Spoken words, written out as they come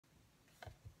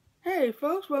Hey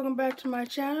folks, welcome back to my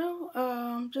channel.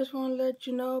 Just want to let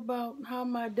you know about how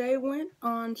my day went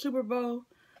on Super Bowl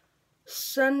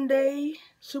Sunday,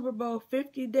 Super Bowl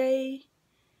 50 day.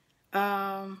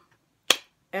 As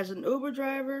an Uber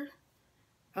driver,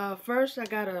 first I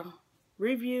got a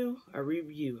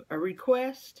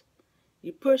request.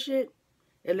 You push it,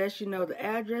 it lets you know the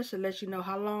address, it lets you know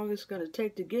how long it's going to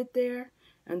take to get there,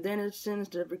 and then it sends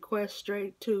the request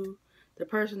straight to the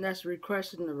person that's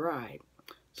requesting the ride.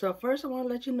 So first I want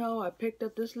to let you know I picked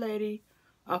up this lady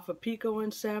off of Pico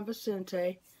in San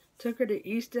Vicente, took her to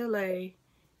East LA,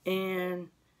 and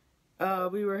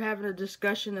we were having a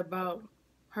discussion about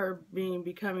her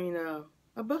becoming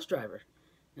a bus driver.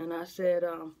 And I said,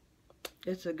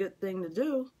 it's a good thing to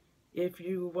do if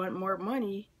you want more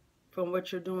money from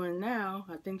what you're doing now.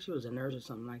 I think she was a nurse or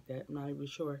something like that. I'm not even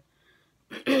sure.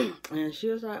 And she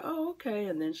was like, oh, okay.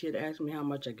 And then she had asked me how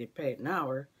much I get paid an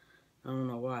hour. I don't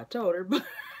know why I told her,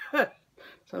 but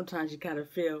sometimes you kind of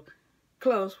feel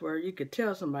close where you could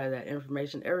tell somebody that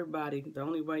information. Everybody, the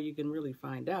only way you can really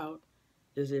find out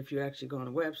is if you actually go on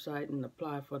a website and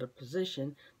apply for the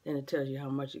position. Then it tells you how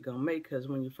much you're going to make, because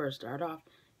when you first start off,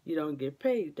 you don't get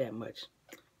paid that much.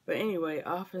 But anyway,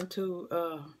 off into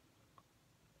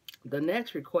the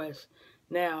next request.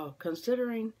 Now,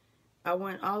 considering I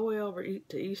went all the way over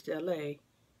to East LA,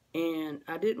 and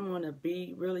I didn't want to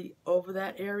be really over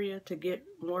that area to get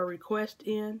more requests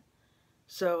in,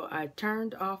 so I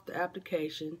turned off the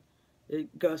application. It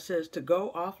says to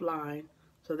go offline,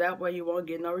 so that way you won't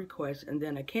get no requests. And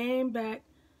then I came back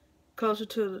closer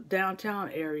to the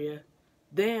downtown area.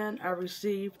 Then I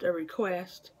received a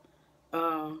request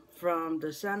from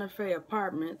the Santa Fe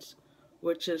Apartments,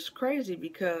 which is crazy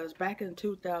because back in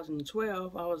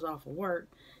 2012 I was off of work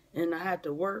and I had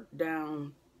to work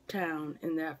downtown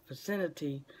in that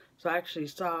vicinity. So I actually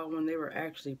saw when they were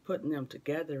actually putting them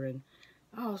together, and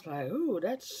I was like, ooh,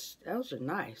 those are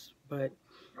nice, but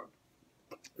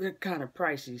they're kind of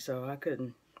pricey, so I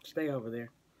couldn't stay over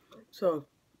there. So,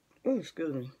 ooh,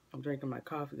 excuse me, I'm drinking my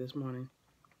coffee this morning.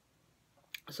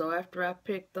 So after I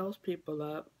picked those people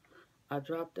up, I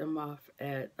dropped them off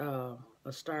at a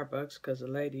Starbucks, because the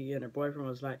lady and her boyfriend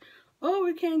was like, oh,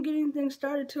 we can't get anything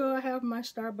started till I have my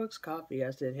Starbucks coffee.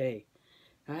 I said, hey,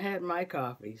 I had my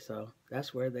coffee, so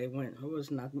that's where they went. It was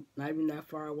not even that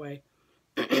far away.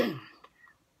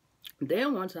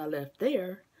 Then once I left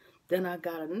there, then I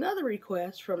got another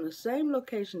request from the same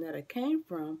location that I came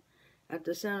from at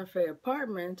the Santa Fe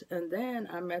Apartments, and then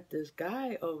I met this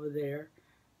guy over there.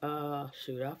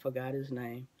 Shoot, I forgot his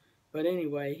name. But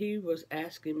anyway, he was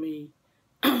asking me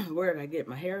where did I get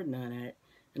my hair done at,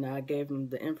 and I gave him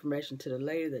the information to the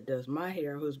lady that does my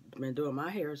hair, who's been doing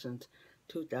my hair since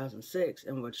 2006,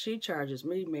 and what she charges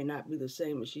me may not be the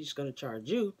same as she's going to charge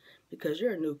you, because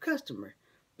you're a new customer.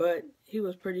 But he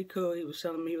was pretty cool. He was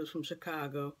telling me he was from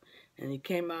Chicago, and he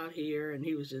came out here, and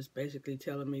he was just basically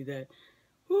telling me that,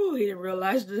 whoo, he didn't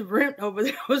realize the rent over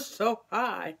there was so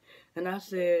high. And I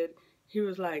said, he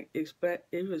was like,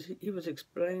 he was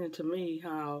explaining to me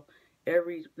how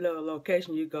every little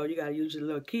location you go, you got to use your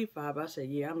little key fob. I said,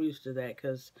 yeah, I'm used to that,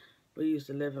 because we used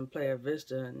to live in Playa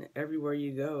Vista, and everywhere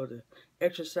you go, the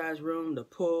exercise room, the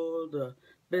pool, the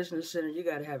business center, you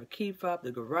got to have a key fob.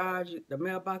 The garage, the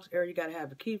mailbox area, you got to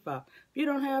have a key fob. If you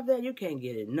don't have that, you can't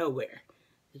get it nowhere.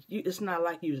 It's not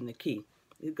like using the key.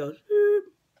 It goes, whoop.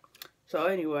 So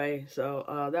anyway,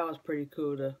 that was pretty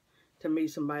cool to meet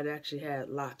somebody that actually had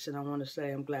locks. And I want to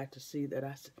say I'm glad to see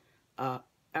that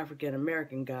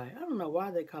African-American guy. I don't know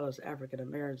why they call us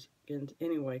African-Americans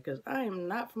anyway, because I am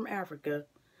not from Africa,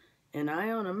 and I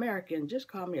am American. Just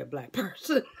call me a black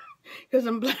person, because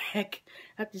I'm black.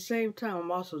 At the same time,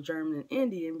 I'm also German and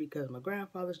Indian, because my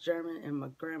grandfather's German and my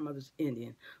grandmother's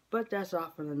Indian. But that's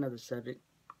off on another subject.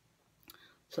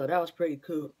 So that was pretty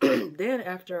cool. Then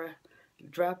after I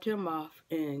dropped him off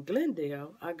in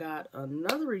Glendale, I got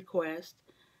another request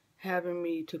having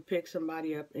me to pick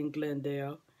somebody up in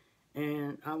Glendale,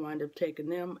 and I wound up taking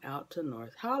them out to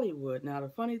North Hollywood. Now, the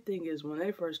funny thing is, when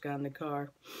they first got in the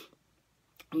car,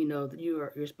 you know,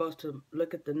 you're supposed to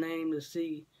look at the name to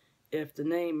see if the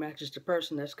name matches the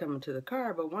person that's coming to the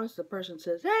car. But once the person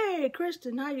says, hey,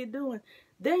 Kristen, how you doing?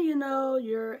 Then you know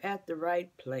you're at the right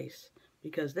place,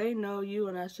 because they know you.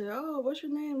 And I said, oh, what's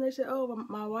your name? They said, oh,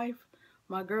 my wife,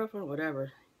 my girlfriend,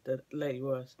 whatever the lady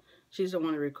was. She's the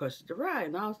one that requested the ride.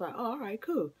 And I was like, oh, all right,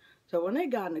 cool. So when they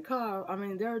got in the car, I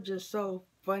mean, they're just so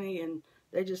funny, and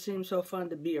they just seem so fun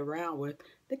to be around with.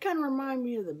 They kind of remind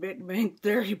me of the Big Bang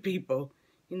Theory people,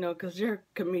 you know, because they're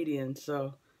comedians,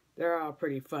 so they're all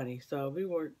pretty funny. So we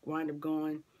wind up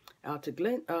going out to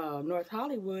North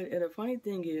Hollywood, and the funny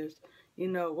thing is, you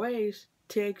know, Waze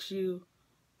takes you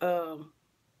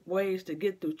ways to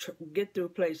get through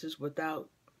places without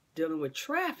dealing with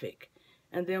traffic.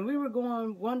 And then we were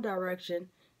going one direction,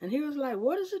 and he was like,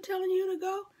 "What is it telling you to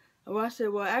go?" Well, I said,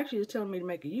 "Well, actually, it's telling me to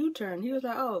make a U-turn." He was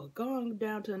like, "Oh, going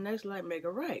down to the next light, make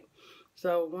a right."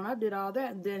 So when I did all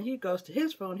that, and then he goes to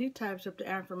his phone, he types up the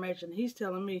information. He's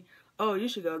telling me, "Oh, you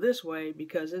should go this way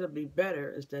because it'll be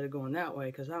better instead of going that way,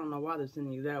 because I don't know why they're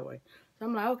sending you that way." So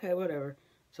I'm like, "Okay, whatever."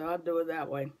 So I'll do it that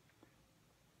way.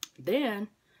 Then,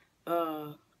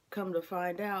 come to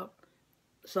find out,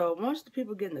 so once the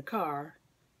people get in the car,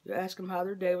 you ask them how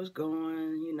their day was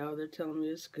going. You know, they're telling me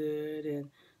it's good.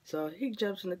 And so he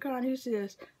jumps in the car and he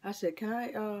says, I said, "Can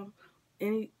I,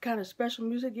 any kind of special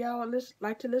music y'all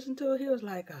like to listen to?" He was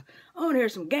like, "I want to hear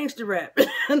some gangster rap."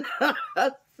 And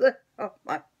I said, "Oh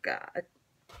my God."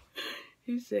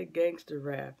 He said gangster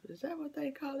rap. Is that what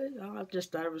they call it? Oh, I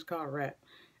just thought it was called rap.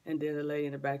 And then the lady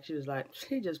in the back, she was like,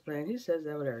 "He just playing. He says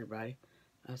that with everybody."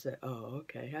 I said, "Oh,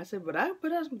 okay." I said, "But I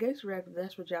put out some gangster rap if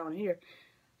that's what y'all want to hear."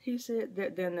 He said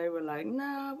that. Then they were like,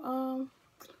 "Nah,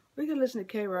 we can listen to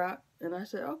K-Rock." And I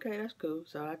said, "Okay, that's cool."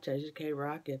 So I changed it to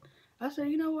K-Rock, and I said,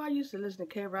 "You know what? I used to listen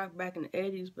to K-Rock back in the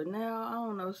 '80s, but now I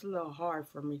don't know. It's a little hard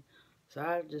for me." So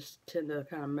I just tend to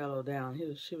kind of mellow down.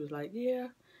 She was like, "Yeah,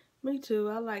 me too.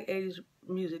 I like '80s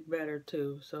music better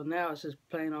too." So now it's just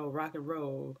plain old rock and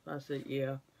roll. I said,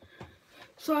 "Yeah."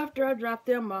 So after I dropped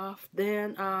them off,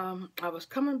 then I was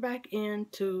coming back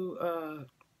into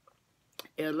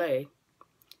LA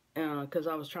because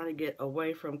I was trying to get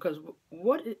away from, because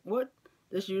what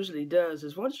this usually does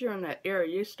is once you're in that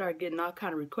area, you start getting all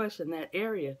kind of requests in that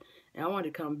area, and I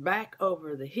wanted to come back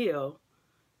over the hill,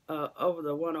 over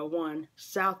the 101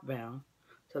 southbound.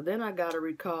 So then I got a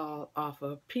recall off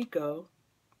of Pico,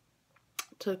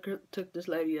 took this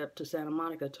lady up to Santa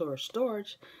Monica to her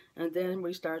storage, and then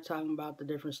we started talking about the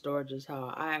different storages.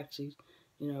 How I actually,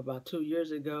 about 2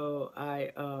 years ago,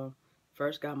 I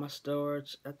first got my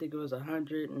storage. I think it was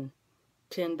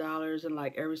 $110, and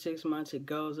like every 6 months it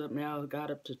goes up. Now it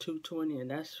got up to $220,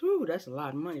 and that's a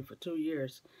lot of money for 2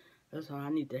 years. That's why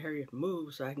I need to hurry up and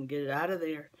move so I can get it out of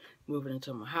there, move it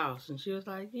into my house. And she was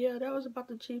like, "Yeah, that was about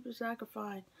the cheapest I could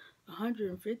find,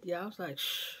 150." I was like,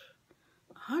 "Shh,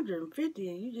 150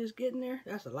 and you just getting there?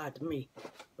 That's a lot to me."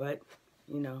 But,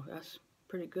 that's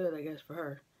pretty good, I guess, for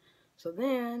her. So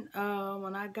then,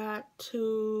 when I got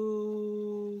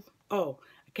I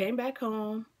came back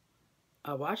home.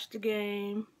 I watched the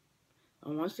game.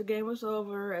 And once the game was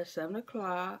over at 7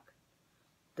 o'clock,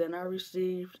 then I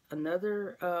received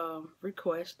another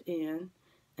request in.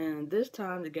 And this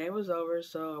time the game was over,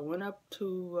 so I went up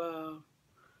to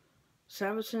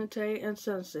San Vicente and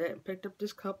Sunset and picked up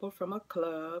this couple from a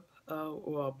club, a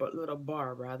little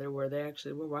bar rather, where they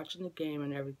actually were watching the game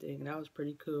and everything. And that was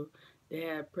pretty cool. They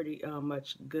had pretty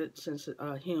much good sense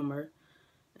of humor.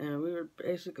 And I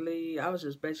was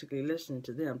just basically listening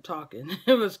to them talking.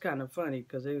 It was kind of funny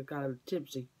because they were kind of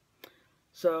tipsy.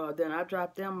 So then I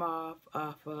dropped them off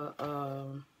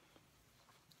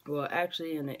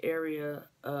actually in the area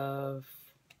of,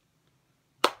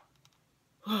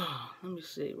 let me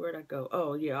see, where'd I go?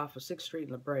 Oh, yeah, off of 6th Street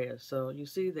in La Brea. So you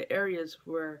see the areas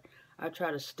where I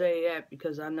try to stay at,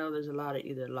 because I know there's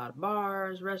either a lot of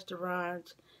bars,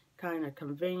 restaurants, kind of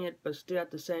convenient, but still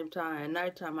at the same time, at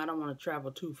nighttime, I don't want to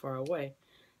travel too far away.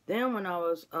 Then when I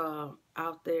was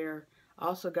out there, I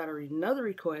also got another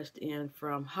request in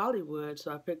from Hollywood.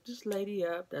 So I picked this lady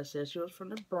up that said she was from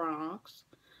the Bronx.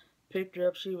 Picked her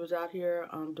up. She was out here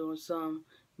doing some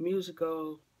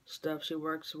musical stuff. She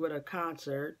works with a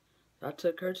concert. So I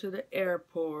took her to the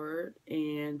airport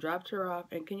and dropped her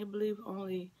off. And can you believe,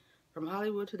 only from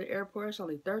Hollywood to the airport, it's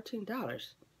only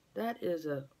 $13. That is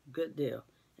a good deal.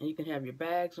 And you can have your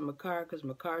bags in my car, because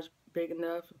my car's big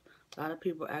enough. A lot of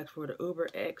people ask for the Uber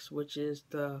X, which is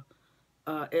the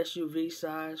SUV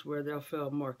size, where they'll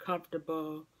feel more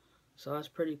comfortable. So that's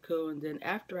pretty cool. And then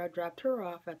after I dropped her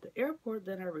off at the airport,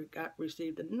 then I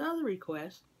received another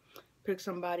request. Picked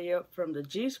somebody up from the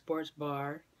G Sports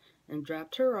Bar and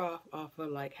dropped her off of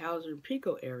like Hauser and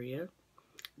Pico area.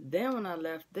 Then when I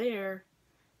left there,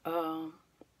 I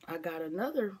got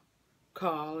another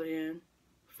call in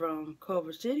from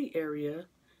Culver City area,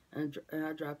 and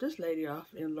I dropped this lady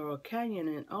off in Laurel Canyon,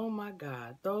 and oh my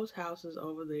God, those houses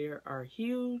over there are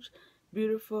huge,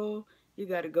 beautiful. You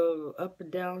got to go up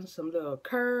and down some little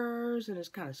curves, and it's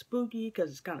kind of spooky because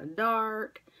it's kind of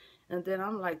dark. And then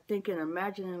I'm like thinking,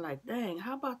 imagining like, dang,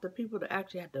 how about the people that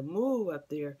actually have to move up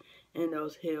there in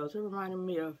those hills? It reminded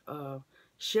me of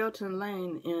Shelton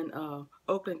Lane in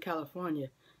Oakland, California,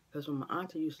 because when my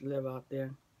auntie used to live out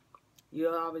there.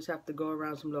 you'll always have to go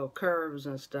around some little curves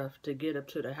and stuff to get up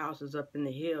to the houses up in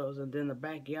the hills, and then the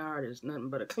backyard is nothing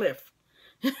but a cliff.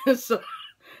 So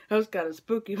that was kind of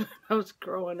spooky when I was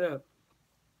growing up.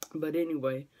 But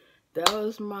anyway, that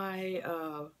was my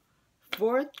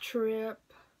fourth trip,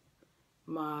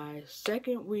 my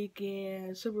second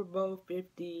weekend, Super Bowl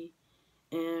 50.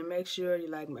 And make sure you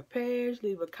like my page.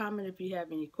 Leave a comment if you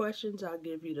have any questions. I'll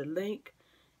give you the link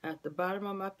at the bottom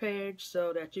of my page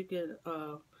so that you can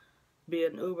be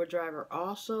an Uber driver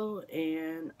also.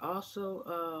 And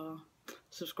also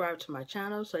subscribe to my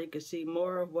channel so you can see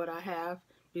more of what I have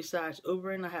besides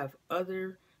Ubering. I have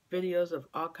other videos of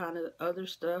all kind of other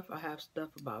stuff. I have stuff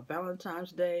about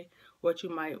Valentine's Day, what you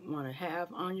might want to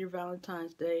have on your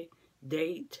Valentine's Day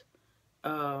date,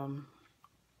 and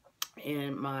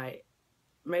my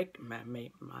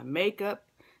makeup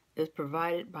is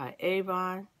provided by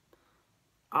Avon.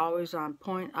 Always on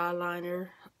point eyeliner,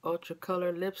 ultra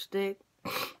color lipstick,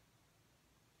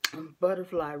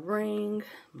 butterfly ring,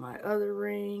 my other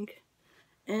ring,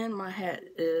 and my hat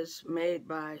is made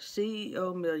by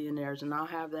CEO Millionaires, and I'll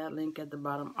have that link at the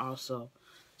bottom also.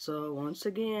 So once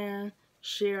again,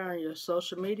 share on your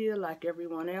social media like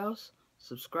everyone else.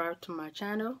 Subscribe to my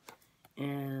channel,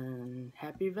 and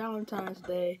happy Valentine's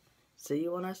Day. See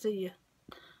you when I see you.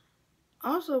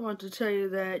 I also want to tell you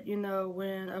that, you know,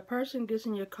 when a person gets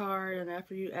in your car and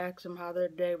after you ask them how their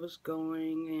day was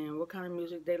going and what kind of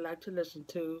music they like to listen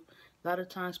to, a lot of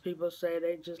times people say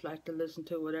they just like to listen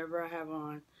to whatever I have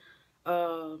on.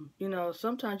 You know,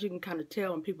 sometimes you can kind of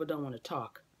tell when people don't want to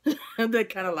talk. They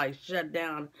kind of like shut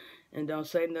down and don't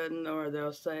say nothing, or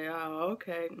they'll say, oh,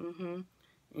 okay,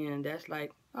 and that's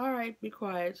like, all right, be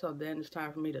quiet. So then it's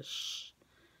time for me to shh,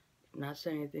 not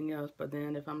say anything else. But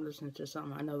then if I'm listening to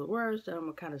something I know the words, then I'm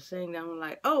gonna kind of sing. Then I'm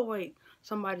like, oh wait,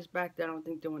 somebody's back there. I don't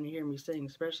think they want to hear me sing,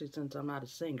 especially since I'm not a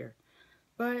singer.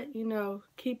 But you know,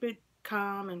 keep it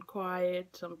calm and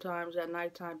quiet. Sometimes at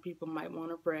nighttime people might want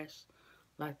to rest.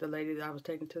 Like the lady that I was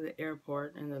taking to the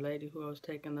airport and the lady who I was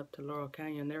taking up to Laurel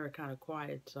Canyon, they were kind of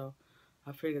quiet, so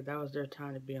I figured that was their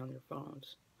time to be on their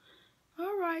phones.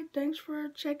 All right, thanks for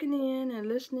checking in and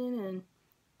listening, and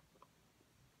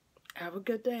have a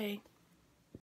good day.